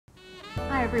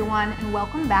Hi everyone, and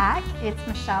welcome back. It's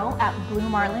Michelle at Blue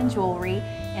Marlin Jewelry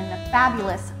in the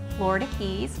fabulous Florida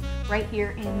Keys right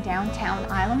here in downtown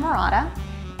Islamorada.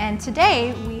 And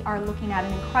today we are looking at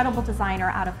an incredible designer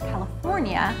out of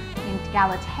California named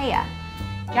Galatea.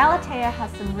 Galatea has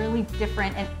some really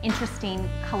different and interesting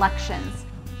collections.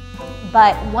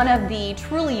 But one of the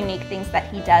truly unique things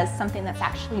that he does, something that's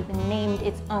actually been named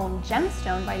its own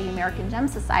gemstone by the American Gem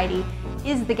Society,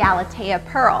 is the Galatea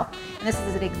Pearl. And this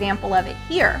is an example of it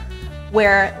here,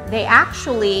 where they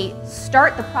actually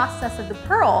start the process of the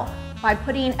pearl by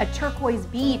putting a turquoise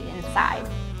bead inside.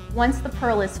 Once the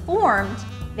pearl is formed,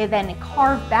 they then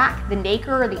carve back the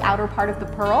nacre or the outer part of the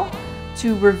pearl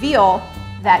to reveal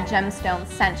that gemstone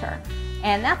center.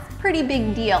 And that's a pretty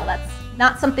big deal. That's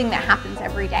not something that happens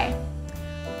every day.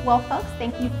 Well, folks,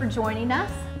 thank you for joining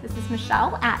us. This is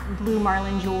Michelle at Blue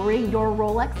Marlin Jewelry, your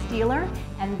Rolex dealer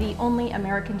and the only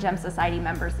American Gem Society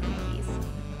members in